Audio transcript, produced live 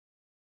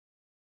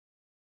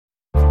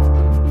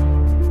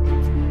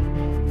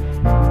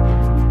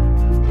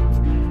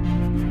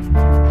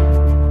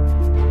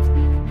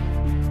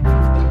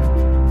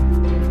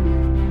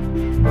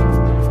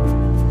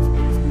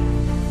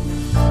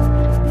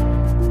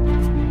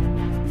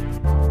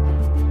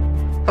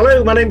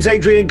Hello, my name's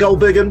Adrian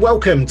Goldberg and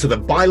welcome to the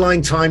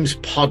Byline Times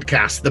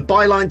podcast. The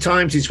Byline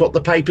Times is what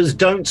the papers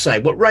don't say,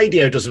 what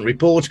radio doesn't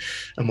report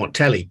and what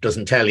telly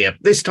doesn't tell you.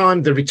 This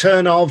time, the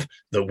return of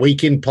the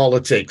week in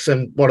politics,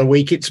 and what a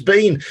week it's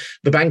been.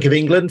 The Bank of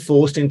England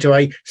forced into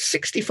a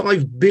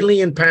 £65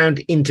 billion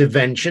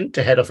intervention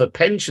to head off a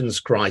pensions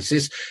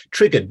crisis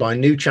triggered by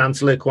new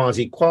Chancellor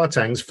Kwasi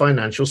Kwarteng's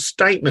financial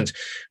statement,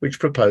 which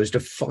proposed a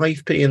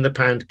 5p in the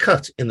pound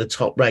cut in the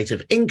top rate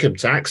of income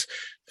tax,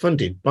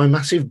 funded by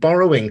massive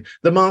borrowing.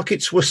 The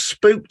markets were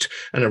spooked,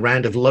 and a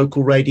round of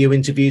local radio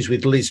interviews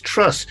with Liz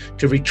Truss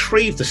to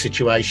retrieve the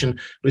situation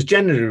was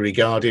generally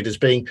regarded as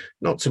being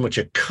not so much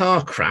a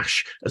car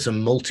crash as a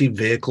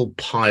multi-vehicle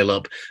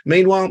pile-up.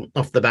 Meanwhile,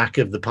 off the back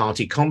of the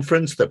party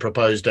conference that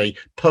proposed a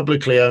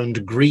publicly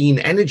owned green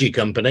energy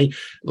company,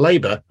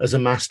 Labour has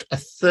amassed a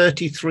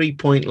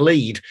 33-point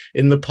lead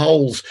in the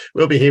polls.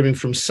 We'll be hearing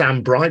from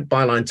Sam Bright,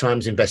 Byline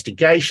Times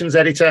investigations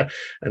editor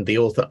and the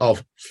author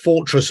of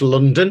Fortress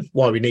London,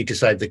 Why We Need to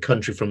Save the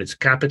Country from Its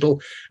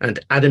Capital, and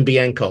Adam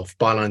Bienkov,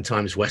 Byline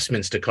Times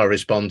Westminster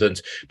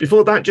correspondent.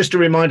 Before that, just a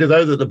reminder,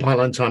 though, that the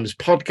Byline Times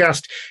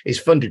podcast is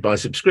funded by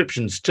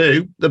subscriptions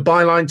to the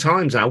Byline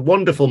Times, our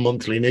wonderful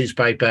monthly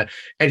newspaper,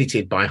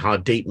 edited by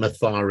Hardeep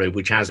Matharu,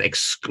 which has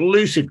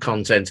exclusive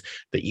content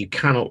that you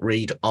cannot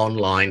read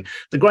online.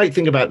 The great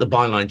thing about the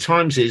Byline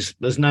Times is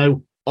there's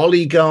no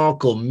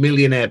oligarch or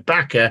millionaire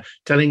backer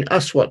telling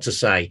us what to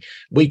say.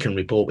 We can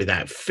report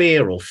without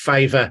fear or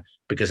favour,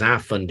 because our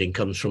funding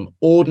comes from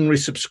ordinary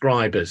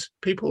subscribers,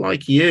 people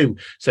like you.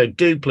 So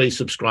do please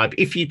subscribe,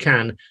 if you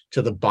can,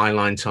 to the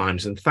Byline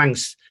Times. And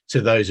thanks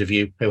to those of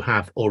you who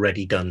have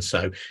already done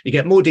so. You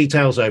get more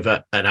details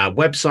over at our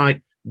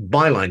website,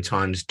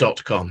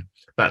 bylinetimes.com.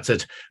 That's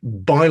at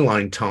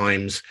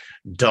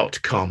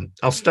bylinetimes.com.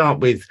 I'll start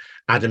with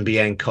Adam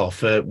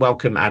Bienkov.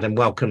 Welcome, Adam.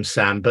 Welcome,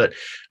 Sam. But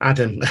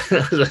Adam,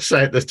 as I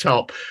say at the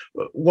top,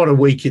 what a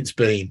week it's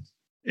been.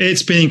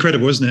 It's been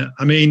incredible, isn't it?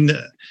 I mean,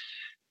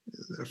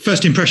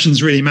 first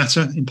impressions really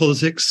matter in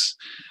politics,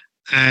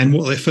 and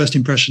what the first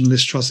impression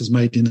Liz Truss has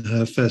made in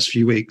her first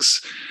few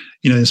weeks.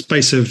 You know, in the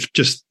space of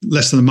just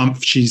less than a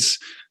month, she's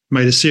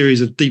made a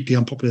series of deeply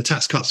unpopular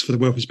tax cuts for the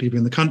wealthiest people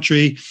in the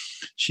country.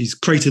 She's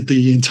created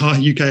the entire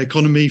UK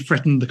economy,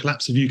 threatened the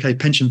collapse of UK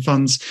pension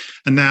funds,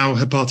 and now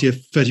her party are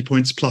 30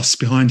 points plus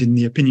behind in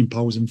the opinion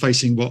polls and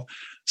facing what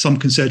some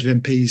Conservative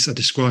MPs are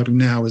describing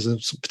now as a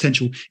sort of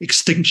potential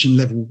extinction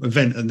level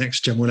event at the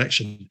next general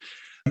election.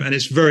 And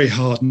it's very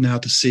hard now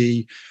to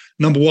see,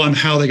 number one,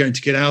 how they're going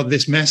to get out of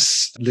this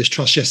mess. Liz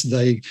Truss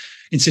yesterday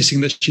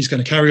insisting that she's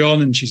going to carry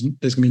on and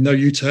there's going to be no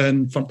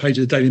U-turn. Front page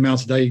of the Daily Mail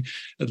today,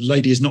 the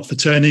lady is not for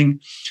turning.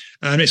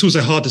 And it's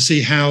also hard to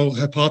see how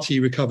her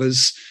party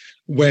recovers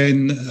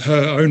when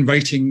her own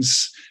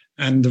ratings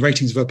and the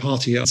ratings of her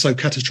party are so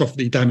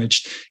catastrophically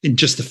damaged in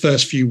just the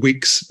first few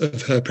weeks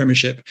of her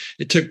premiership.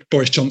 It took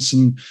Boris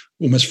Johnson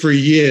almost 3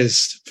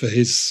 years for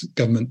his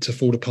government to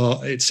fall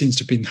apart. It seems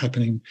to have been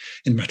happening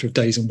in a matter of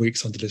days and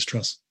weeks under Liz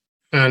Truss.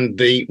 And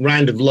the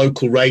round of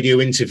local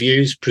radio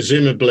interviews,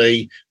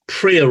 presumably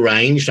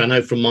pre-arranged. I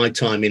know from my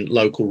time in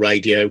local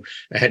radio,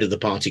 ahead of the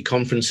party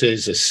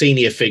conferences, a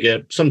senior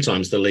figure,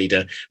 sometimes the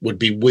leader, would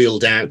be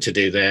wheeled out to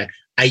do their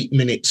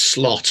 8-minute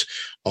slot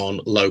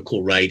on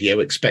local radio,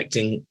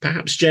 expecting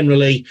perhaps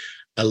generally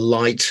a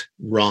light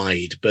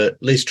ride. But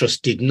Liz Truss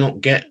did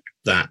not get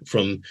that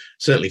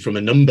certainly from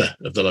a number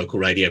of the local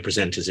radio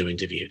presenters who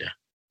interviewed her.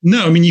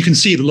 No, I mean, you can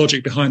see the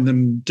logic behind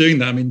them doing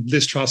that. I mean,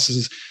 Liz Truss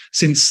has,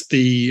 since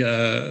the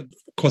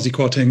Kwasi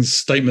Kwarteng's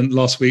statement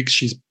last week,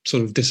 she's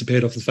sort of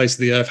disappeared off the face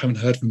of the earth, haven't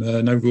heard from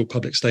her, no real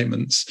public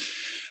statements.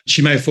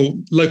 She may have thought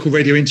local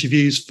radio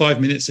interviews,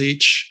 5 minutes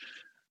each,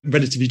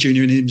 relatively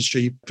junior in the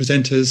industry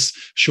presenters,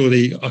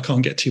 surely I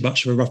can't get too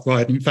much of a rough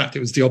ride. In fact,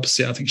 it was the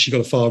opposite. I think she got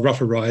a far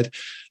rougher ride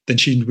than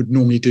she would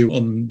normally do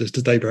on the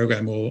Today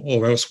programme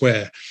or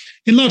elsewhere.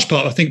 In large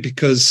part, I think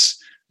because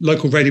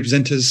local radio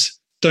presenters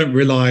don't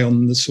rely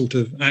on the sort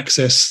of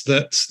access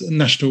that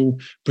national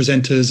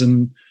presenters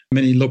and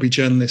many lobby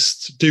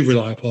journalists do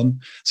rely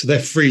upon. So they're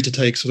free to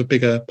take sort of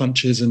bigger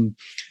punches and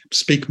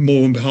speak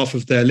more on behalf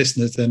of their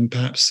listeners than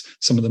perhaps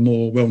some of the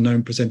more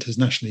well-known presenters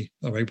nationally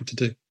are able to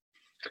do.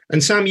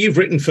 And Sam, you've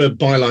written for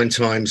Byline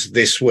Times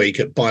this week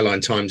at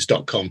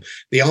bylinetimes.com.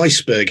 The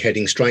iceberg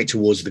heading straight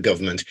towards the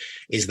government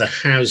is the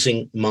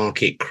housing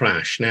market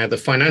crash. Now, the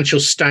financial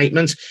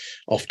statement,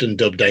 often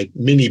dubbed a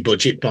mini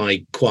budget by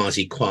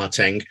Kwasi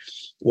Kwarteng,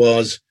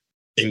 was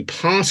in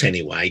part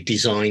anyway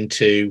designed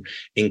to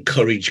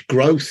encourage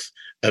growth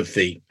of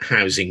the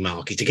housing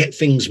market, to get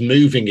things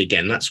moving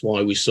again. That's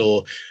why we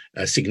saw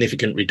a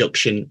significant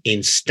reduction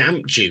in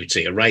stamp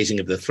duty, a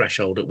raising of the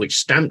threshold at which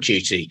stamp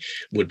duty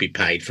would be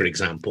paid, for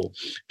example.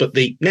 But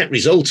the net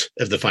result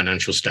of the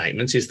financial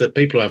statements is that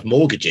people who have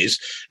mortgages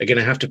are going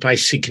to have to pay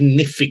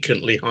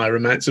significantly higher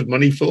amounts of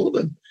money for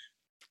them.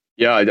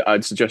 Yeah,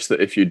 I'd suggest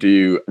that if you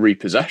do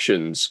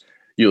repossessions,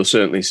 you'll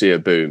certainly see a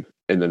boom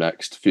in the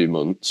next few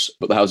months.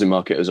 But the housing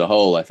market as a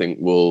whole, I think,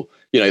 will,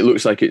 it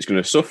looks like it's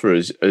going to suffer,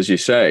 as you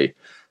say.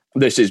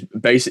 This is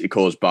basically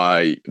caused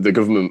by the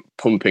government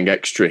pumping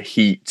extra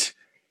heat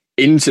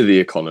into the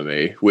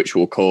economy, which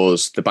will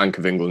cause the Bank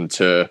of England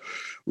to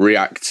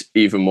react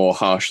even more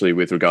harshly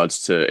with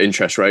regards to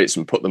interest rates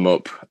and put them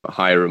up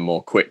higher and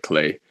more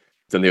quickly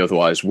than they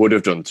otherwise would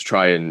have done to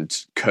try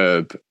and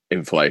curb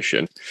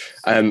inflation.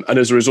 And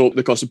as a result,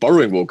 the cost of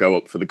borrowing will go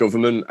up for the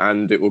government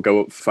and it will go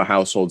up for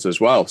households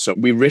as well. So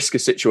we risk a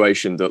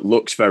situation that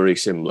looks very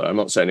similar. I'm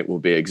not saying it will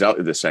be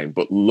exactly the same,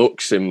 but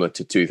looks similar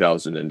to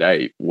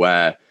 2008,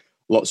 where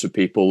lots of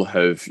people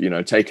have,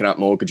 taken out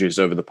mortgages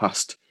over the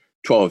past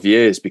 12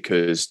 years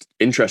because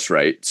interest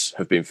rates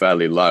have been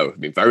fairly low, have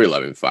been very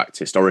low, in fact,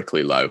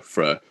 historically low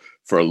for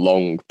a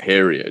long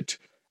period.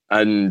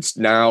 And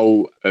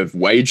now of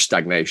wage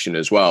stagnation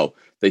as well,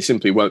 they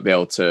simply won't be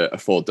able to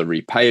afford the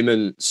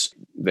repayments.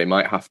 They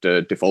might have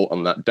to default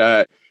on that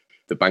debt.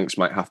 The banks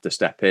might have to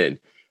step in.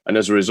 And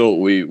as a result,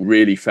 we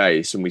really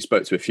face, and we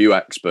spoke to a few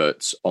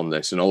experts on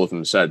this, and all of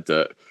them said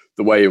that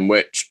the way in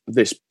which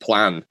this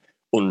plan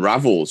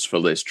unravels for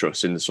Liz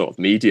Truss in the sort of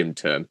medium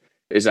term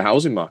is a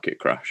housing market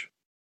crash.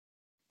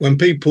 When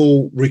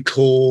people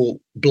recall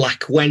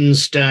Black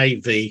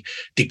Wednesday, the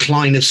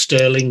decline of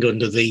sterling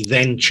under the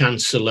then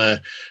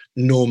Chancellor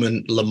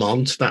Norman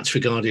Lamont, that's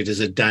regarded as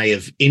a day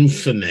of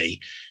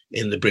infamy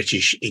in the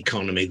British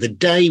economy. The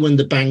day when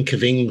the Bank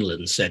of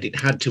England said it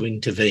had to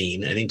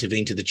intervene and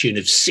intervene to the tune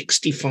of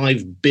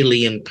 £65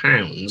 billion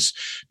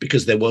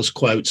because there was,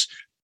 quotes,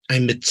 a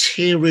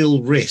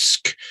material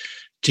risk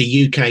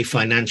to UK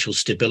financial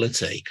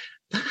stability.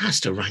 That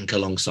has to rank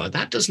alongside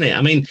that, doesn't it?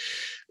 I mean,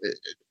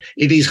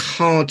 it is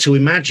hard to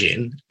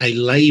imagine a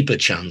Labour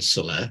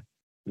Chancellor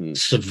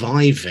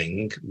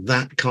surviving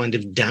that kind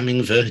of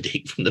damning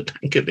verdict from the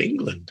Bank of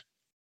England.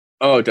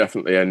 Oh,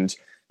 definitely. And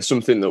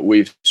something that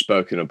we've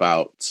spoken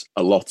about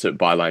a lot at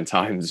Byline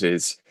Times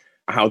is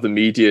how the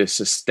media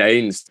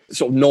sustains,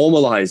 sort of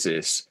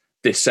normalises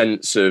this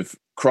sense of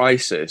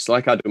crisis.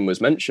 Like Adam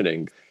was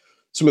mentioning,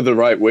 some of the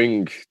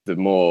right-wing, the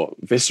more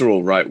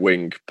visceral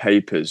right-wing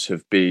papers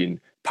have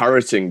been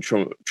parroting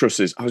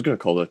Truss's, I was going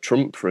to call her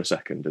Trump for a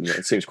second, and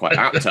it seems quite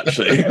apt,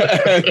 actually.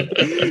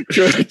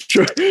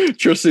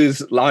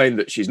 Truss's line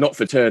that she's not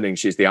for turning,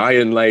 she's the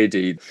Iron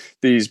Lady.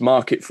 These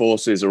market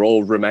forces are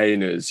all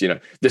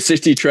Remainers. The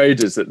city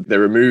traders that they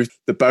removed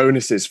the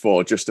bonuses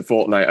for just a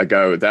fortnight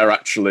ago, they're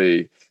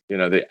actually,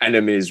 the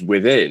enemies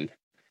within.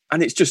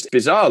 And it's just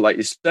bizarre, like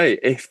you say,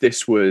 if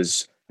this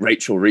was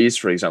Rachel Reeves,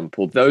 for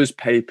example, those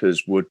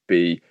papers would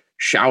be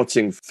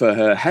shouting for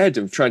her head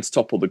and trying to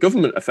topple the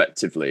government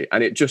effectively.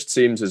 And it just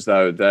seems as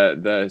though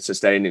they're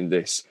sustaining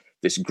this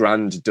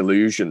grand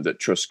delusion that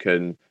Truss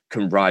can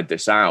ride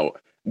this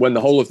out, when the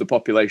whole of the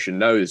population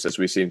knows, as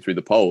we've seen through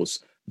the polls,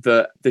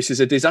 that this is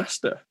a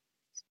disaster.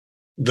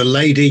 The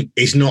lady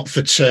is not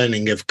for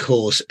turning, of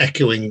course,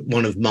 echoing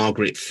one of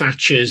Margaret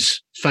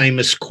Thatcher's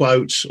famous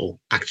quotes, or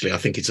actually I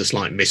think it's a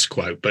slight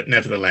misquote, but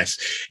nevertheless,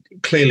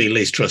 clearly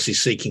Liz Truss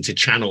is seeking to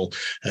channel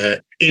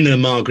inner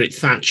Margaret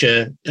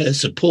Thatcher.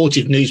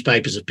 Supportive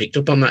newspapers have picked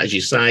up on that, as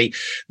you say.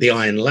 The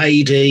Iron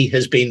Lady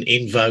has been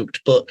invoked.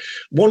 But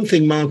one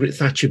thing Margaret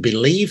Thatcher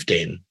believed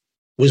in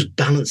was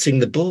balancing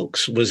the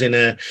books, was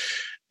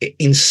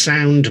in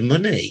sound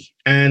money.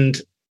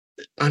 And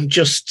I'm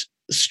just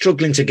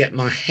struggling to get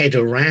my head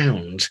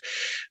around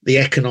the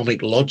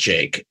economic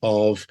logic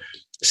of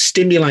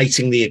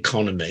stimulating the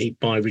economy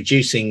by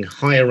reducing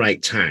higher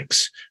rate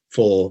tax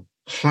for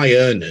high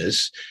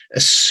earners,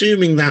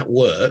 assuming that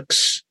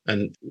works.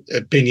 And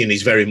opinion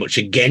is very much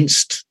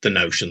against the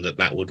notion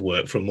that would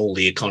work from all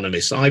the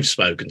economists I've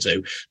spoken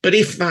to. But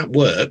if that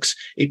works,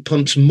 it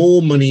pumps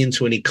more money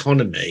into an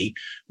economy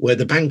where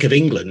the Bank of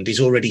England is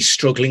already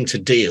struggling to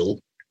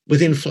deal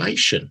with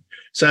inflation.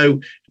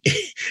 So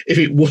if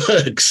it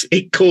works,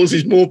 it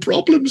causes more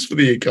problems for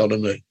the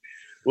economy.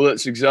 Well,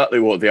 that's exactly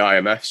what the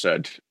IMF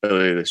said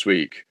earlier this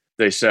week.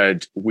 They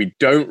said, we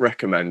don't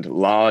recommend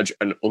large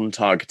and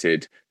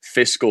untargeted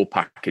fiscal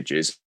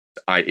packages,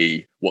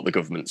 i.e. what the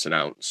government's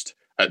announced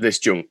at this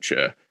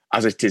juncture,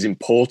 as it is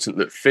important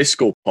that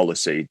fiscal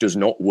policy does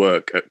not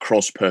work at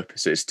cross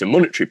purposes to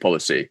monetary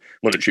policy.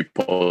 Monetary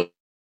policy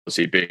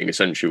being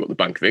essentially what the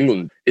Bank of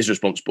England is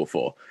responsible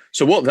for.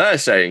 So what they're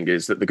saying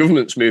is that the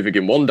government's moving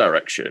in one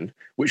direction,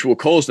 which will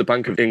cause the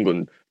Bank of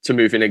England to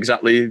move in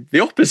exactly the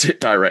opposite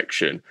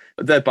direction,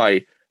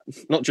 thereby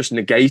not just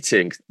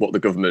negating what the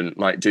government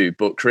might do,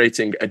 but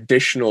creating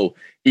additional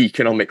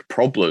economic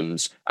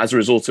problems as a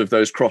result of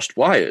those crossed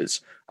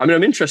wires. I mean,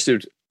 I'm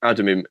interested,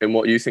 Adam, in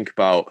what you think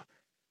about,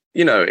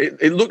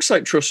 it looks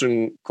like Truss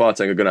and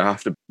Kwarteng are going to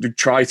have to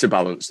try to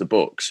balance the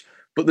books.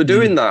 But they're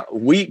doing that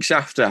weeks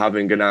after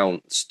having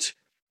announced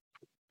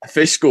a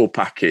fiscal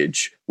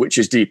package, which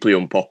is deeply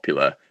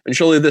unpopular. And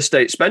surely the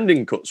state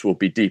spending cuts will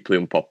be deeply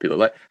unpopular.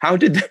 Like, how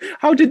did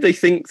they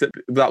think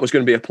that was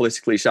going to be a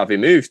politically savvy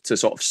move to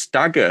sort of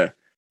stagger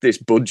this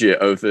budget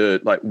over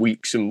like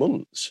weeks and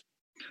months?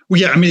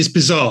 Well, yeah, I mean, it's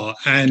bizarre.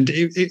 And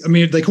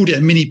they called it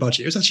a mini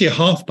budget. It was actually a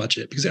half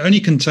budget because it only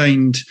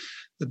contained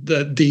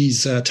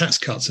these tax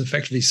cuts,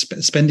 effectively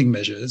spending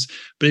measures,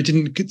 but it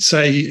didn't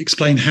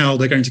explain how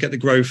they're going to get the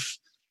growth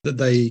that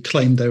they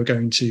claimed they were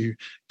going to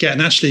get.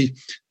 And actually,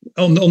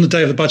 on the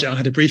day of the budget, I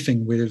had a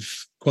briefing with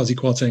Kwasi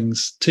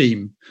Kwarteng's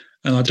team,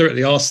 and I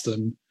directly asked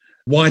them,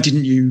 why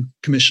didn't you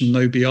commission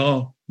an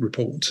OBR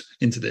report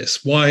into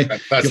this? Why?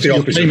 That's the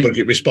Office of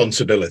Budget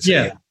Responsibility.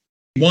 Yeah.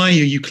 Why are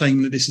you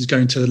claiming that this is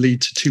going to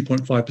lead to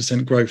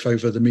 2.5% growth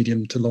over the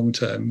medium to long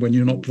term when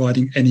you're not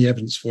providing any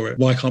evidence for it?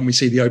 Why can't we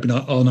see the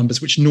OBR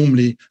numbers, which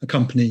normally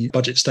accompany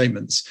budget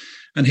statements?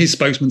 And his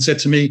spokesman said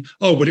to me,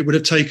 oh, well, it would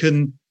have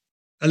taken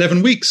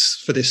 11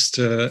 weeks for this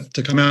to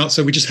come out.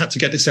 So we just had to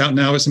get this out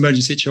now. It's an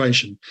emergency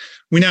situation.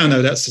 We now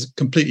know that's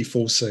completely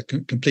false, a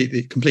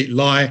complete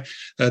lie.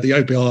 The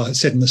OBR has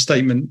said in a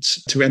statement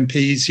to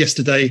MPs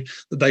yesterday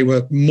that they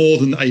were more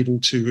than able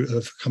to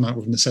have come out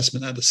with an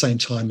assessment at the same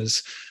time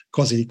as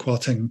Kwasi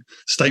Kwarteng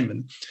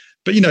statement.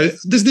 But,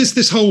 there's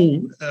this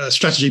whole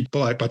strategy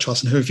by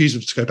Truss and her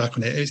refusal to go back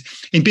on it.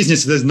 In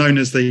business, there's known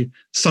as the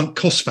sunk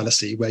cost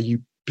fallacy, where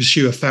you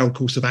pursue a failed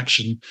course of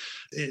action.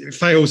 It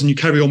fails and you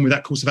carry on with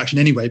that course of action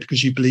anyway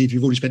because you believe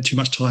you've already spent too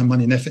much time,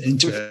 money and effort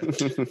into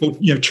it.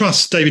 Well,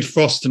 Truss, David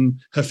Frost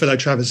and her fellow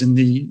Travers in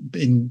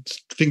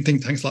think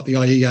tanks like the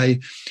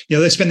IEA,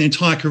 they spent their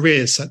entire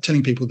careers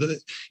telling people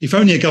that if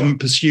only a government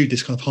pursued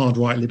this kind of hard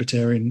right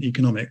libertarian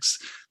economics,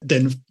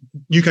 then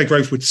UK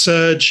growth would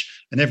surge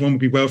and everyone would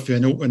be wealthier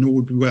and all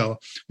would be well.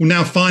 Well,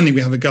 now finally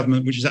we have a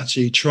government which has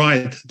actually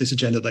tried this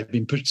agenda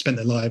they've spent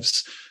their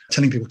lives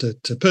telling people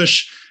to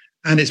push,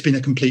 and it's been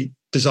a complete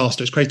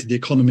disaster. It's created the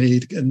economy,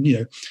 and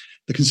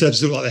the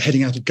Conservatives look like they're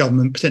heading out of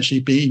government,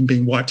 potentially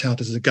being wiped out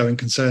as a going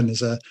concern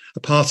as a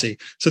party.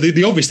 So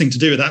the obvious thing to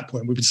do at that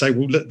point would be to say,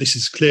 well, look, this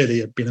has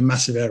clearly been a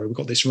massive error. We've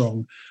got this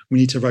wrong. We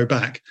need to row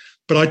back.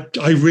 But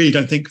I really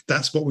don't think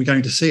that's what we're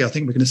going to see. I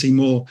think we're going to see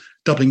more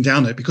doubling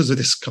down on it because of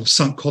this kind of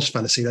sunk cost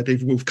fallacy. That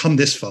if we've come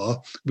this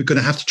far, we're going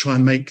to have to try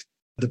and make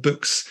the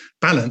books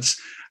balance.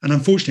 And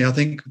unfortunately, I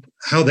think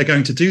how they're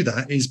going to do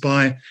that is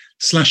by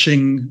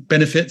slashing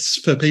benefits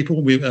for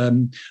people.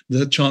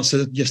 The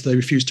Chancellor yesterday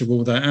refused to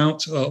rule that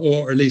out,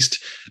 or at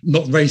least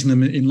not raising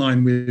them in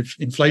line with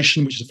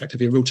inflation, which is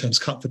effectively a real terms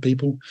cut for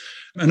people,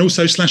 and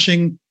also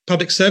slashing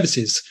public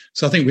services.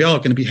 So I think we are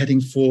going to be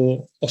heading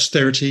for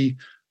austerity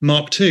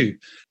Mark II.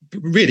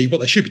 But really,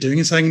 what they should be doing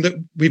is saying that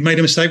we've made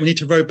a mistake. We need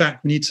to row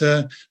back. We need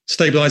to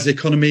stabilise the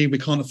economy. We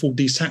can't afford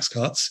these tax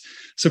cuts.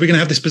 So we're going to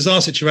have this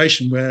bizarre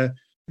situation where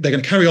they're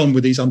going to carry on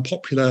with these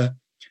unpopular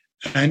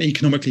and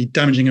economically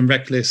damaging and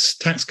reckless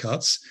tax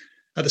cuts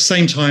at the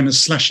same time as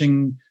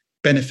slashing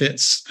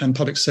benefits and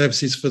public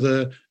services for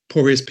the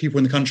poorest people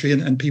in the country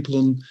and people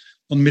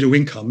on middle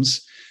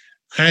incomes.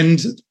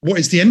 And what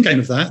is the end game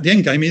of that? The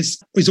end game is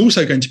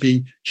also going to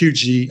be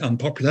hugely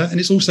unpopular, and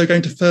it's also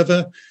going to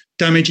further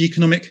damage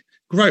economic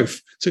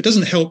growth. So it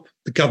doesn't help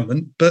the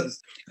government, but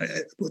I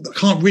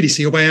can't really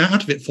see a way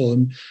out of it for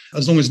them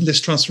as long as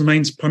Liz Truss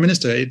remains Prime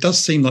Minister. It does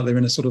seem like they're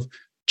in a sort of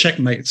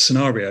checkmate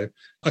scenario.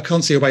 I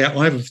can't see a way out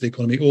either for the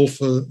economy or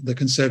for the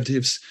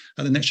Conservatives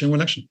at the next general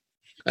election.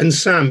 And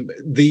Sam,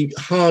 the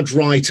hard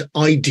right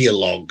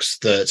ideologues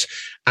that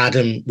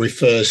Adam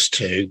refers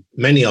to,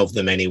 many of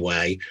them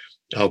anyway,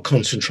 are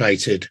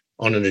concentrated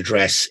on an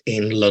address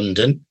in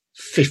London,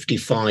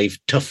 55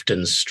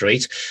 Tufton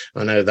Street.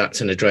 I know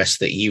that's an address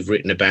that you've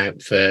written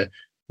about for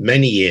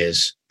many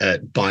years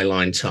at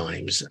Byline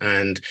Times.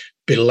 And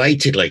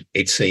belatedly,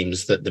 it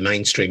seems that the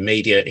mainstream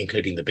media,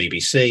 including the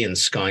BBC and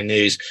Sky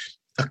News,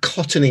 are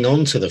cottoning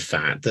on to the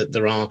fact that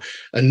there are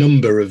a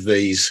number of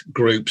these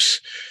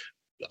groups,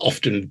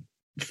 often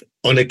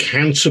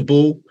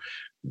unaccountable,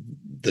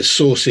 the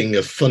sourcing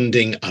of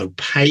funding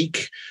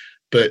opaque,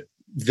 but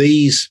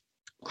these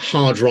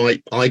hard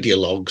right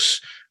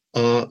ideologues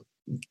are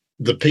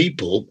the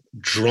people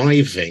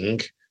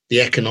driving the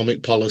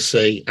economic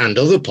policy and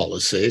other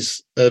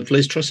policies of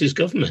Liz Truss's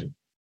government.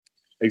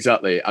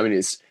 Exactly. I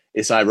mean,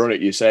 it's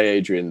ironic you say,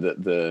 Adrian,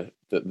 that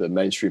the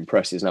mainstream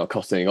press is now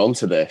cottoning on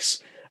to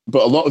this.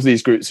 But a lot of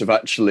these groups have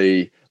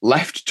actually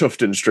left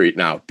Tufton Street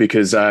now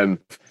because the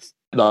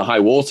high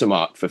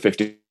watermark for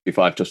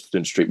 55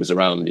 Tufton Street was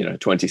around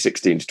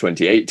 2016 to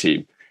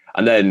 2018.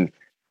 And then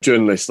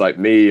journalists like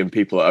me and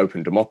people at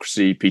Open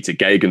Democracy, Peter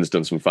Gagan's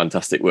done some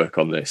fantastic work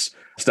on this,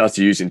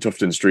 started using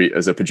Tufton Street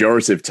as a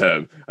pejorative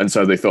term. And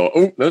so they thought,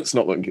 oh, that's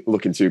not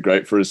looking too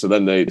great for us. So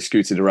then they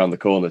scooted around the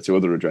corner to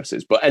other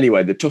addresses. But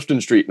anyway, the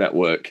Tufton Street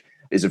network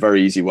is a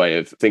very easy way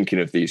of thinking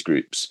of these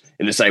groups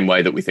in the same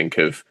way that we think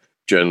of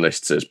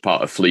journalists as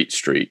part of Fleet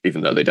Street,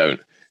 even though they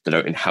don't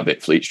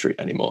inhabit Fleet Street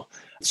anymore.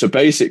 So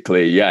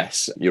basically,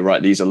 yes, you're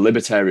right. These are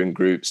libertarian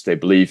groups. They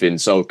believe in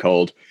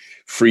so-called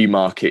free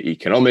market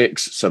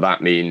economics. So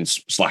that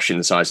means slashing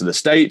the size of the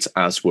state,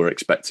 as we're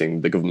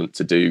expecting the government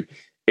to do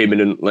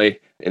imminently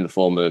in the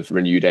form of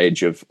renewed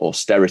age of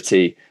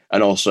austerity,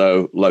 and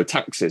also low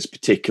taxes,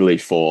 particularly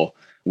for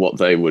what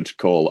they would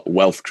call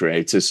wealth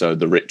creators, so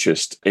the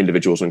richest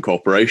individuals and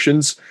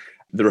corporations.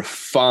 There are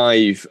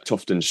 5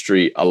 Tufton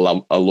Street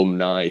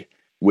alumni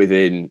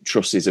within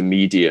Truss's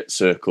immediate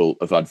circle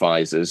of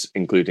advisors,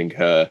 including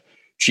her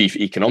chief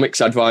economics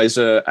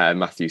advisor,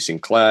 Matthew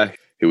Sinclair,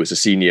 who was a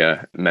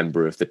senior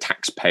member of the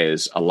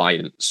Taxpayers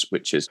Alliance,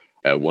 which is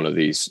one of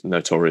these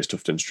notorious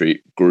Tufton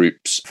Street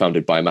groups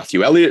founded by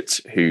Matthew Elliott,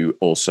 who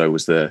also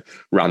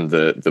ran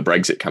the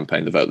Brexit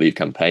campaign, the Vote Leave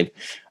campaign.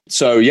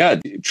 So yeah,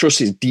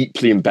 Truss is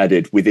deeply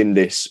embedded within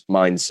this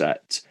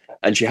mindset,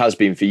 and she has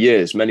been for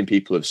years. Many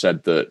people have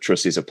said that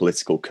Truss is a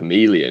political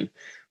chameleon,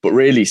 but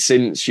really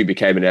since she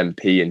became an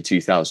MP in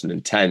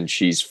 2010,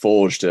 she's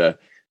forged a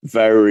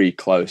very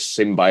close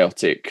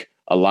symbiotic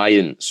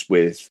alliance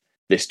with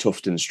this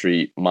Tufton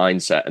Street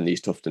mindset and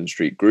these Tufton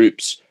Street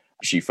groups.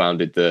 She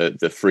founded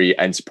the Free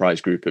Enterprise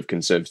Group of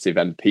Conservative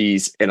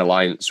MPs in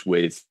alliance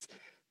with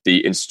the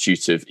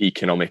Institute of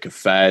Economic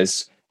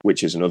Affairs,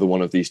 which is another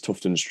one of these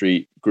Tufton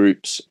Street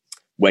groups,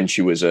 when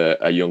she was a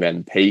young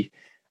MP.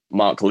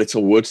 Mark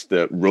Littlewood,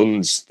 that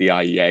runs the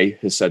IEA,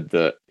 has said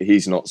that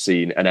he's not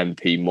seen an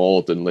MP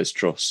more than Liz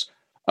Truss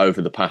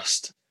over the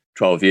past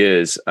 12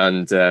 years.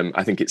 And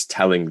I think it's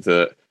telling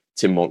that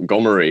Tim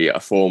Montgomery, a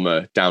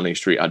former Downing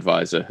Street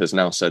advisor, has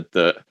now said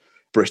that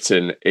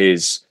Britain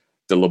is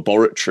the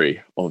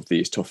laboratory of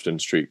these Tufton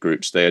Street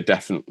groups. They are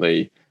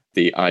definitely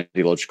the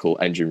ideological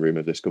engine room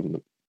of this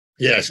government.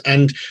 Yes,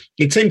 and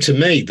it seemed to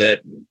me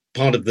that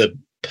part of the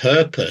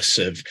purpose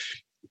of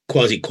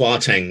Kwasi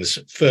Kwarteng's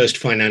first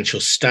financial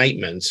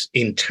statements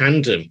in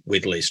tandem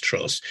with Liz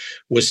Truss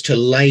was to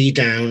lay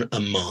down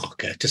a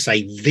marker, to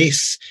say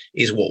this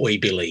is what we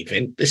believe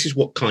in, this is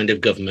what kind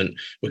of government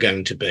we're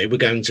going to be. We're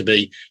going to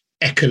be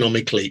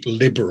economically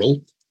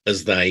liberal,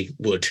 as they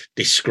would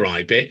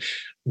describe it.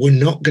 We're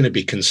not going to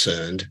be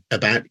concerned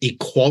about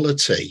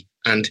equality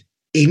and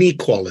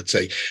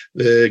inequality.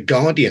 The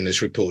Guardian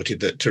has reported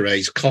that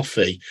Therese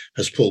Coffey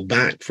has pulled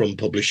back from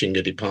publishing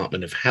a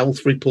Department of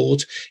Health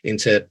report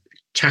into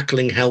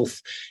tackling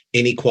health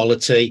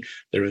inequality.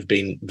 There have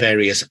been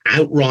various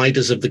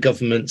outriders of the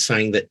government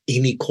saying that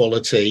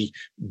inequality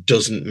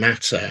doesn't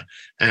matter.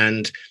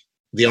 And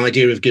the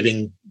idea of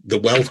giving the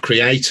wealth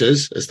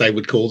creators, as they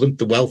would call them,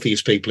 the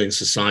wealthiest people in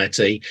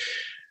society,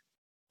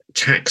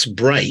 tax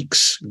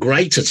breaks,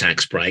 greater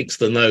tax breaks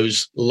than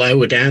those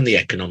lower down the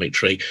economic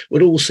tree,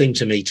 would all seem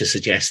to me to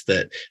suggest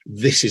that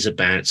this is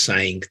about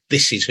saying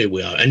this is who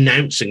we are,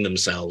 announcing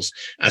themselves,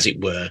 as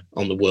it were,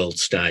 on the world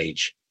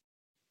stage.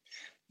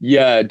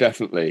 Yeah,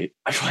 definitely.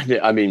 I find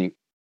it, I mean,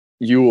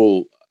 you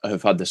all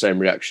have had the same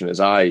reaction as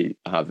I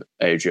have,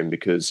 Adrian,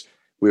 because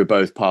we were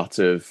both part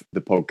of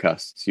the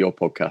podcast, your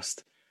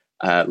podcast,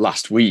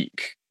 last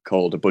week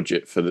called A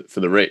Budget for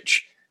the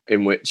Rich,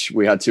 in which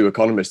we had two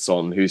economists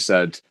on who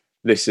said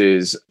this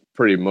is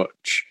pretty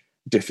much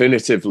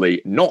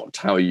definitively not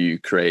how you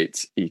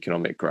create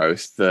economic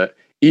growth, that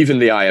even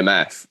the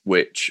IMF,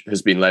 which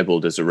has been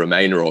labelled as a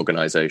Remainer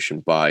organisation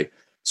by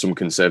some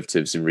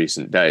Conservatives in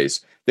recent days,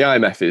 the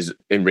IMF is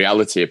in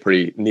reality a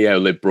pretty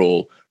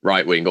neoliberal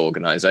right-wing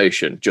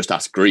organisation. Just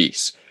ask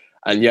Greece.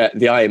 And yet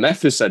the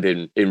IMF has said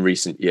in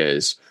recent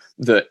years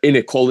that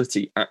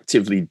inequality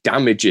actively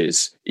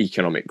damages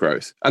economic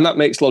growth. And that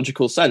makes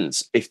logical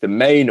sense. If the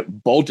main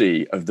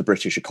body of the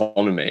British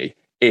economy,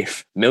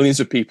 if millions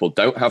of people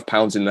don't have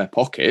pounds in their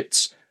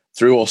pockets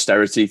through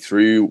austerity,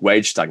 through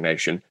wage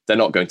stagnation, they're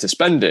not going to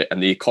spend it.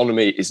 And the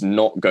economy is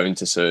not going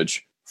to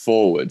surge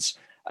forwards.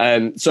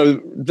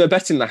 So they're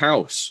betting the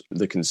house,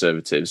 the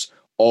Conservatives,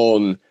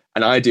 on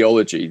an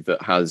ideology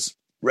that has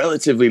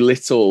relatively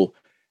little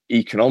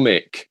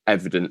economic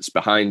evidence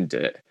behind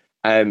it,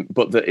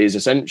 but that is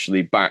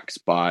essentially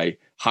backed by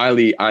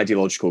highly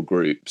ideological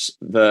groups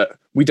that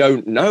we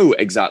don't know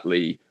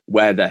exactly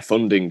where their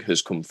funding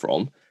has come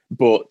from.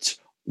 But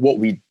what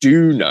we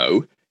do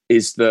know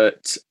is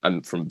that,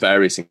 and from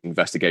various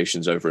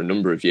investigations over a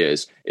number of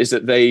years, is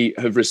that they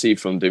have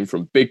received funding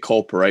from big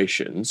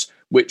corporations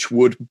which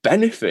would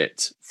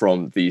benefit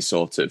from these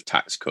sort of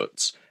tax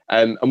cuts.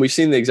 And we've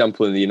seen the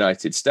example in the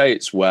United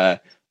States where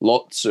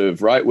lots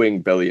of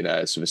right-wing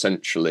billionaires have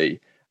essentially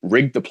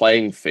rigged the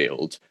playing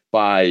field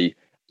by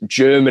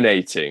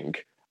germinating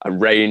a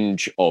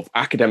range of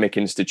academic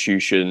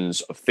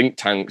institutions, of think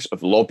tanks,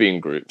 of lobbying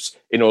groups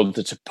in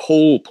order to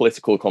pull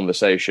political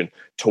conversation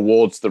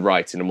towards the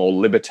right in a more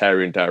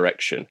libertarian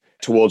direction,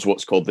 towards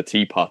what's called the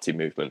Tea Party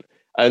movement.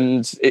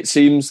 And it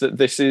seems that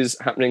this is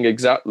happening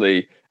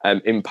exactly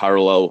in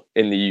parallel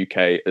in the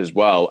UK as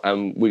well.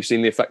 And we've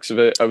seen the effects of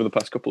it over the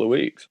past couple of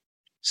weeks.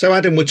 So,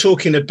 Adam, we're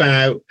talking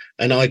about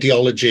an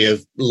ideology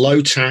of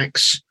low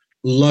tax,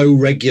 low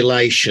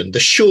regulation. The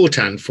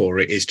shorthand for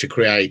it is to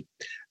create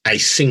a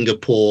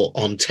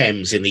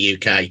Singapore-on-Thames in the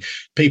UK.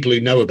 People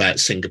who know about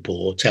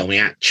Singapore tell me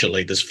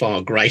actually there's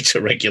far greater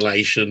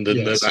regulation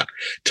than that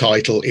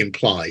title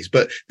implies.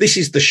 But this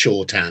is the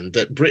shorthand,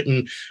 that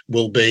Britain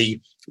will be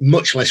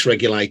much less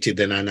regulated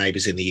than our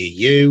neighbours in the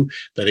EU,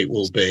 that it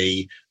will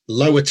be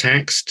lower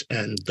taxed,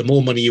 and the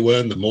more money you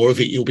earn, the more of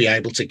it you'll be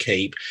able to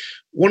keep.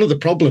 One of the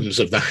problems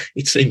of that,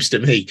 it seems to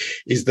me,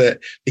 is that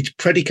it's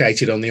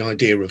predicated on the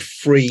idea of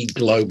free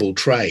global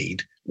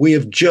trade. We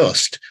have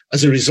just,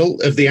 as a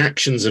result of the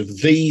actions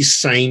of these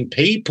same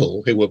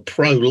people who were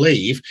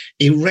pro-leave,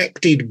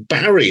 erected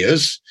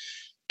barriers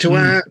to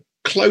our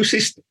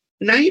closest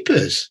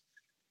neighbours.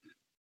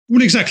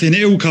 Well, exactly. And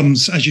it all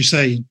comes, as you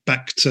say,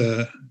 back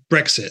to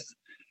Brexit.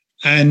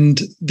 And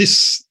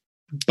this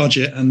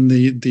budget and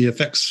the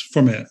effects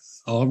from it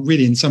are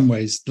really, in some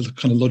ways, the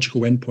kind of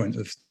logical endpoint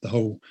of the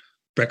whole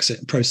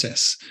Brexit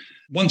process.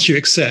 Once you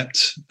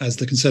accept, as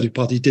the Conservative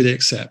Party did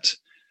accept,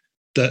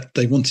 that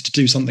they wanted to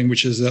do something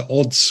which is at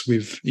odds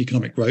with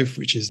economic growth,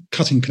 which is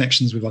cutting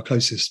connections with our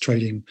closest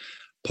trading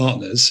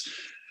partners,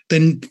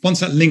 then once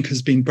that link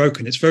has been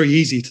broken, it's very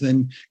easy to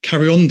then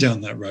carry on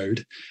down that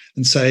road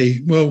and say,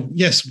 well,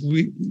 yes,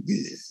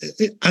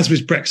 as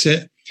with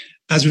Brexit,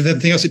 as with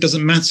everything else, it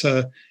doesn't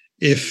matter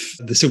if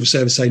the civil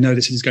service say, no,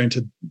 this is going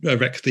to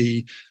wreck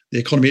the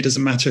economy. It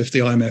doesn't matter if the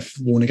IMF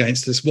warn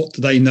against this. What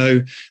do they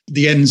know?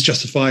 The ends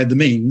justify the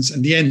means.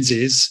 And the ends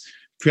is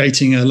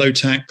creating a low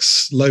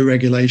tax, low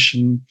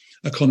regulation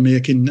economy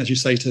akin, as you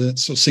say, to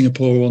sort of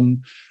Singapore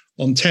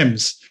on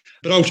Thames.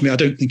 But ultimately, I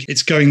don't think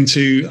it's going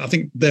to, I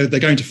think they're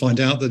going to find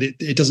out that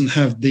it doesn't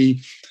have the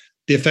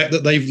effect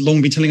that they've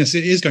long been telling us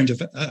it is going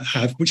to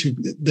have, which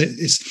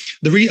is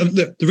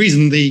the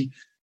reason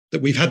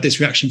that we've had this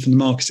reaction from the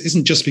markets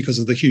isn't just because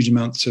of the huge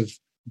amounts of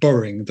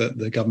borrowing that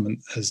the government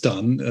has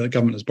done. The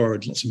government has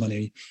borrowed lots of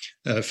money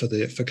for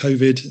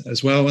COVID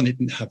as well, and it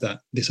didn't have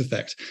this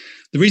effect.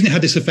 The reason it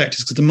had this effect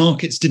is because the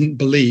markets didn't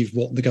believe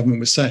what the government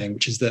was saying,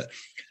 which is that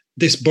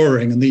this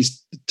borrowing and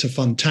these to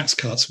fund tax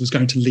cuts was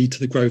going to lead to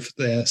the growth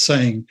they're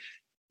saying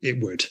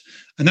it would.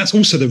 And that's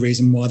also the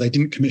reason why they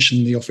didn't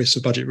commission the Office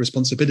of Budget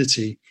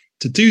Responsibility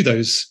to do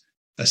those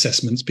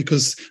assessments,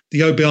 because the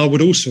OBR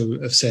would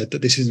also have said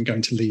that this isn't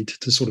going to lead to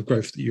the sort of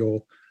growth that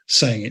you're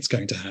saying it's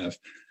going to have.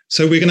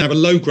 So we're going to have a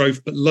low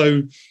growth but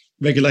low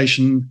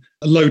regulation,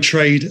 a low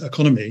trade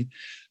economy.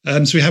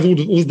 So we have all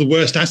the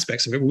worst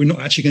aspects of it, but we're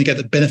not actually going to get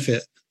the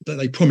benefit that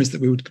they promised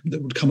that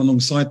would come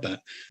alongside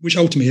that, which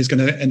ultimately is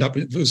going to end up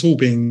with us all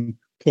being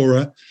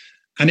poorer.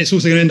 And it's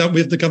also going to end up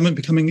with the government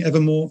becoming ever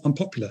more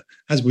unpopular,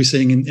 as we're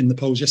seeing in the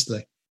polls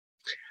yesterday.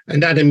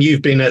 And Adam,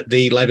 you've been at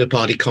the Labour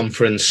Party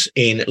conference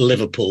in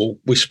Liverpool.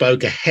 We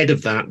spoke ahead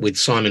of that with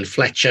Simon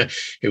Fletcher,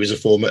 who was a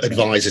former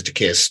advisor to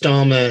Keir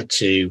Starmer,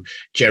 to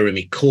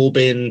Jeremy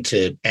Corbyn,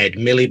 to Ed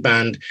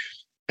Miliband.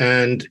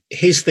 And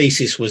his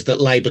thesis was that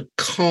Labour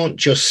can't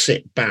just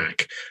sit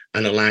back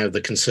and allow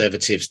the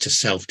Conservatives to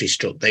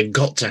self-destruct. They've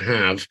got to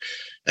have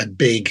a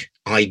big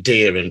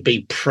idea and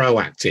be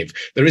proactive.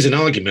 There is an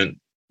argument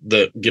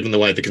that, given the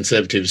way the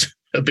Conservatives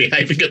are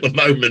behaving at the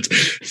moment,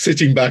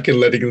 sitting back and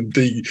letting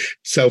them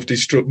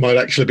self-destruct might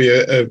actually be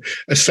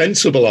a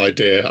sensible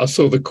idea. I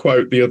saw the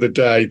quote the other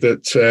day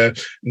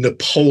that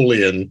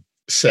Napoleon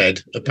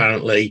said,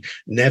 apparently,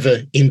 never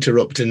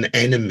interrupt an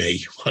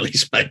enemy while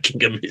he's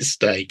making a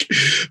mistake.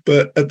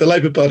 But at the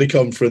Labour Party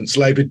conference,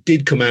 Labour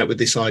did come out with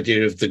this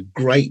idea of the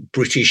Great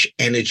British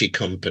Energy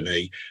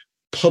Company,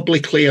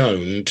 publicly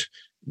owned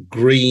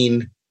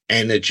green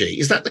energy.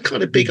 Is that the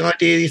kind of big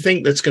idea you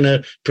think that's going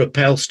to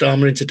propel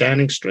Starmer into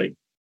Downing Street?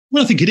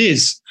 Well, I think it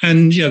is.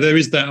 And, there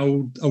is that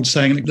old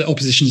saying that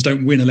oppositions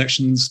don't win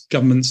elections,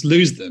 governments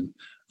lose them.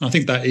 I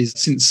think that is,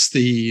 since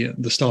the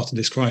start of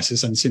this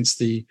crisis and since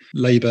the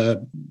Labour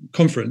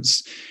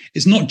conference,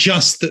 it's not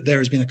just that there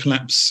has been a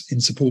collapse in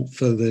support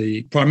for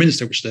the Prime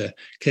Minister, which there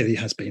clearly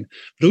has been,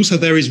 but also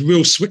there is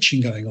real switching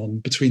going on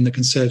between the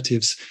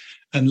Conservatives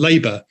and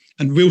Labour,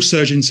 and real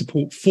surge in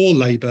support for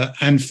Labour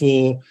and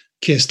for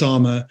Keir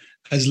Starmer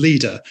as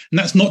leader. And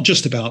that's not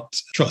just about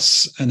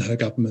Truss and her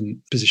government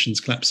positions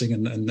collapsing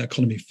and the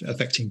economy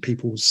affecting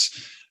people's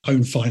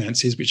own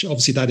finances, which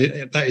obviously that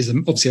is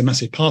obviously a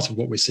massive part of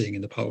what we're seeing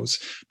in the polls.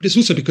 But it's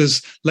also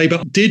because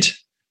Labour did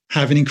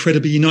have an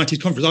incredibly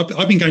united conference.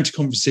 I've been going to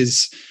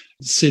conferences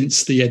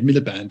since the Ed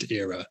Miliband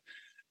era,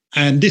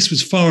 and this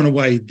was far and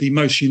away the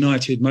most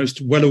united,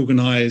 most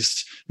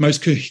well-organised,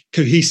 most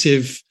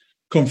cohesive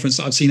conference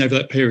that I've seen over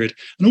that period.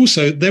 And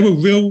also, there were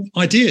real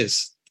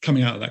ideas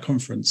coming out of that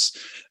conference.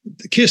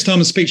 Keir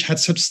Starmer's speech had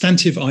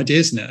substantive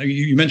ideas in it.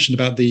 You mentioned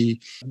about the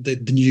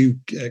new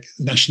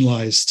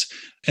nationalised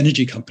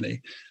energy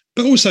company,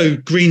 but also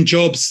green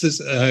jobs.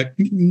 There's a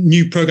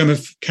new programme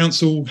of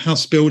council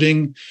house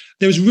building.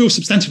 There was real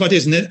substantive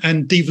ideas in it,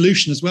 and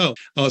devolution as well.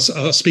 I was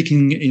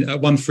speaking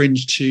at one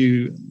fringe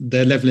to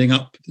their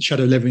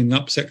shadow levelling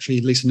up secretary,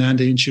 Lisa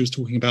Nandy, and she was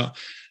talking about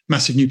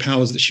massive new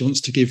powers that she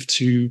wants to give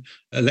to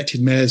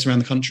elected mayors around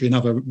the country and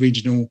other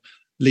regional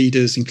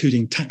leaders,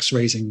 including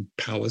tax-raising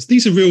powers.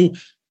 These are real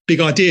big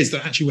ideas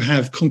that actually will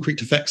have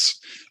concrete effects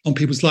on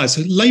people's lives.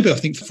 So Labour, I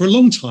think, for a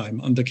long time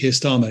under Keir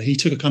Starmer, he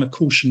took a kind of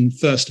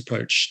caution-first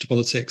approach to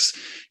politics.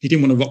 He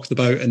didn't want to rock the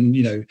boat and,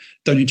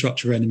 don't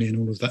interrupt your enemy and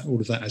all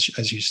of that,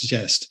 as you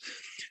suggest.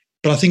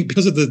 But I think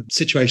because of the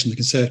situation the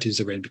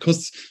Conservatives are in,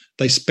 because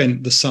they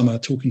spent the summer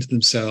talking to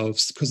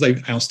themselves, because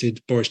they've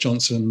ousted Boris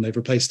Johnson, they've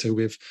replaced her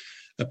with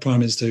a Prime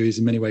Minister who is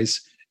in many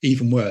ways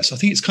even worse. I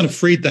think it's kind of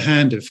freed the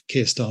hand of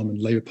Keir Starmer and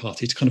the Labour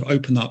Party to kind of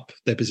open up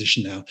their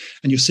position now.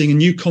 And you're seeing a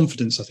new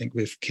confidence, I think,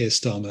 with Keir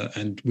Starmer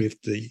and with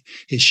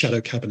his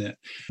shadow cabinet.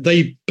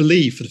 They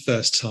believe for the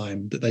first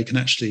time that they can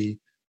actually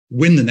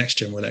win the next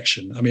general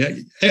election. I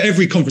mean,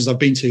 every conference I've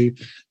been to,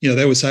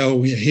 they always say,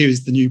 "Oh,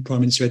 here's the new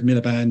Prime Minister Ed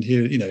Miliband.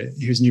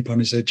 Here's the new Prime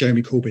Minister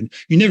Jeremy Corbyn."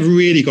 You never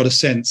really got a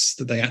sense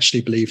that they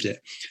actually believed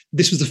it.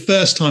 This was the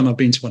first time I've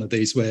been to one of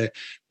these where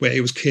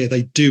it was clear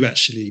they do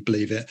actually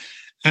believe it,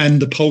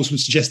 and the polls would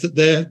suggest that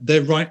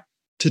they're right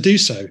to do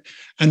so.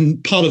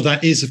 And part of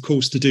that is, of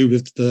course, to do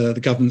with the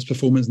government's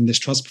performance and this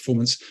trust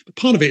performance. But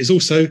part of it is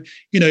also,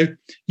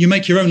 you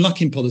make your own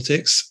luck in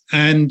politics.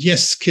 And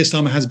yes, Keir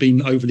Starmer has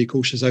been overly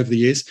cautious over the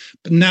years,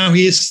 but now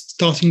he is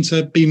starting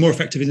to be more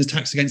effective in his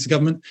attacks against the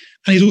government.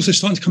 And he's also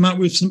starting to come out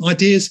with some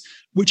ideas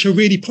which are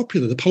really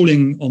popular. The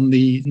polling on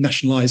the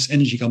nationalised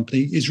energy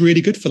company is really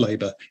good for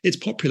Labour. It's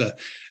popular.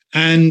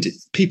 And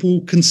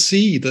people can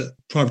see that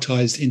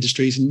privatised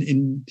industries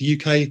in the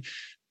UK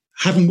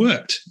haven't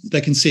worked.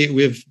 They can see it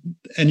with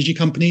energy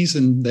companies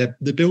and their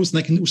bills,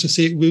 and they can also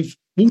see it with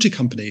water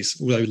companies,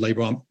 although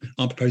Labour aren't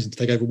proposing to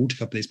take over water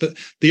companies. But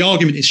the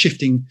argument is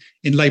shifting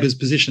in Labour's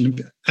position.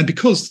 And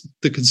because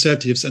the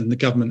Conservatives and the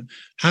government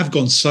have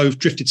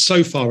drifted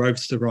so far over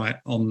to the right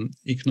on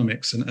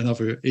economics and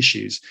other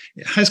issues,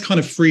 it has kind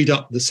of freed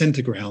up the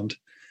centre ground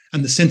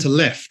and the centre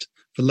left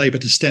for Labour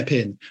to step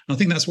in. And I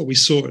think that's what we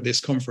saw at this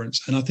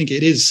conference. And I think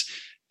it is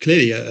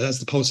clearly, as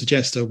the polls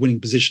suggest, a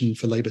winning position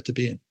for Labour to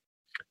be in.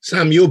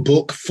 Sam, your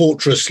book,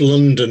 Fortress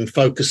London,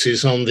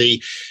 focuses on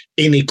the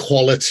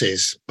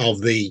inequalities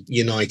of the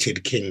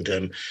United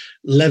Kingdom.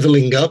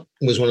 Levelling up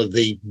was one of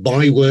the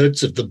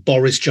bywords of the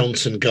Boris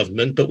Johnson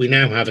government, but we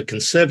now have a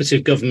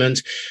Conservative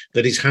government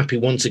that is happy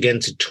once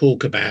again to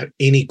talk about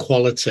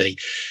inequality.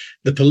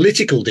 The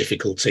political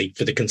difficulty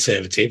for the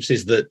Conservatives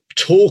is that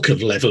talk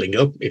of levelling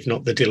up, if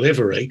not the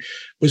delivery,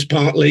 was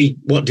partly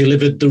what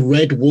delivered the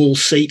red wall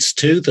seats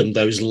to them,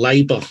 those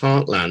Labour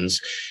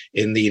heartlands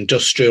in the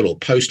industrial or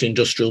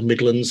post-industrial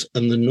Midlands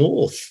and the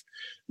North.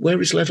 Where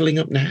is levelling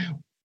up now?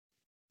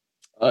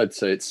 I'd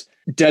say it's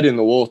dead in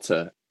the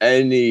water.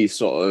 Any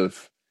sort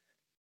of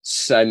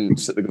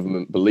sense that the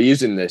government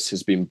believes in this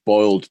has been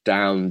boiled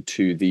down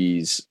to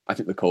these, I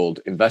think they're called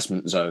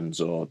investment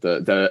zones, or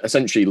they're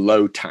essentially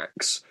low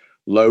tax,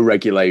 low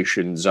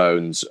regulation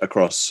zones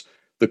across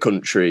the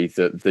country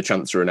that the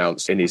Chancellor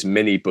announced in his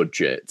mini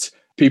budget.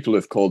 People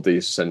have called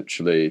these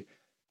essentially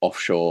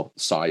offshore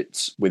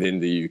sites within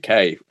the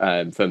UK.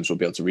 Firms will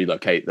be able to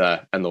relocate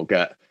there and they'll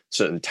get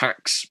certain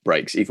tax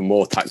breaks, even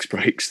more tax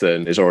breaks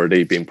than is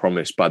already being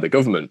promised by the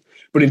government.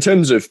 But in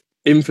terms of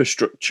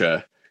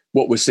infrastructure,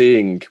 what we're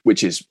seeing,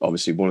 which is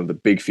obviously one of the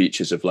big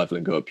features of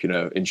levelling up,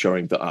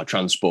 ensuring that our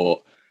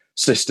transport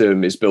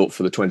system is built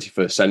for the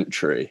 21st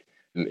century,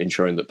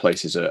 ensuring that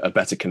places are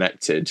better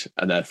connected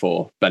and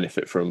therefore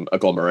benefit from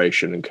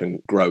agglomeration and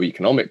can grow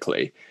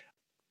economically.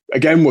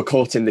 Again, we're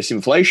caught in this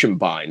inflation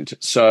bind.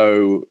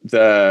 So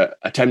they're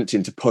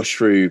attempting to push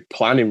through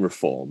planning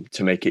reform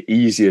to make it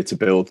easier to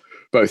build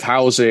both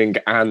housing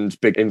and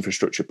big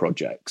infrastructure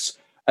projects.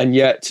 And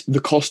yet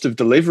the cost of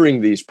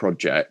delivering these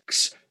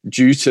projects,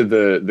 due to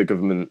the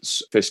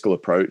government's fiscal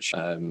approach,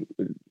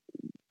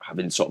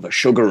 having sort of a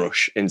sugar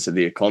rush into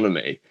the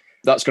economy,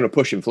 that's going to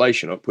push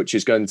inflation up, which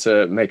is going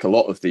to make a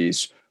lot of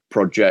these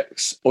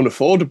projects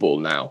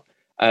unaffordable now.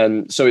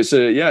 And so it's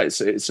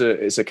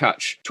a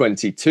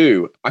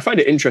catch-22. I find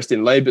it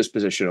interesting, Labour's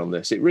position on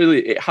this.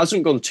 It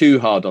hasn't gone too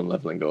hard on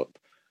levelling up.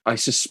 I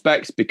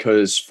suspect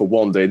because, for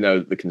one, they know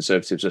that the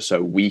Conservatives are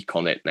so weak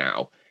on it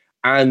now.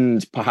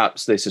 And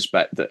perhaps they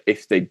suspect that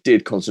if they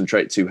did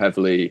concentrate too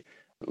heavily,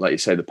 like you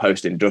say, the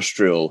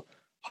post-industrial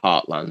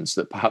heartlands,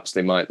 that perhaps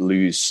they might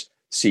lose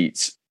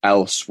seats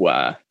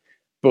elsewhere.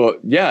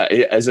 But yeah,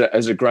 as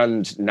a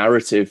grand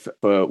narrative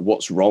for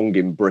what's wrong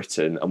in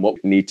Britain and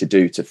what we need to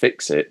do to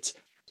fix it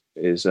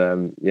is,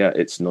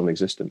 it's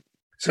non-existent.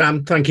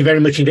 Sam, thank you very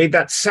much indeed.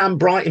 That's Sam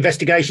Bright,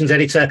 investigations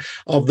editor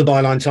of the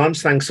Byline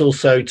Times. Thanks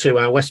also to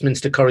our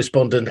Westminster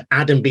correspondent,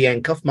 Adam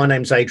Bienkoff. My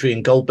name's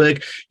Adrian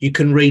Goldberg. You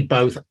can read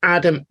both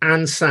Adam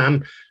and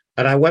Sam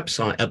at our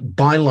website at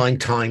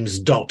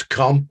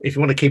bylinetimes.com. If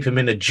you want to keep him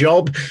in a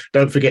job,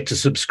 don't forget to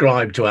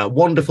subscribe to our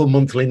wonderful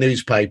monthly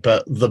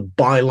newspaper, The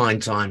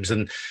Byline Times.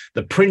 And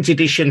the print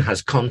edition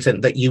has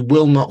content that you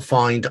will not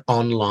find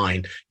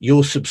online.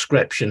 Your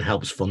subscription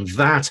helps fund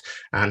that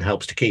and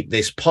helps to keep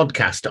this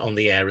podcast on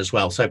the air as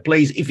well. So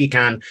please, if you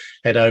can,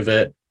 head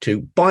over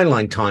to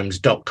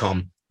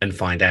bylinetimes.com and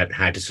find out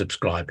how to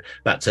subscribe.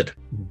 That's at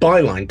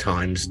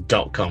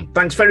bylinetimes.com.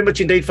 Thanks very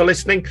much indeed for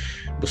listening.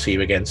 We'll see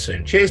you again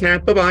soon. Cheers now.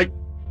 Bye-bye.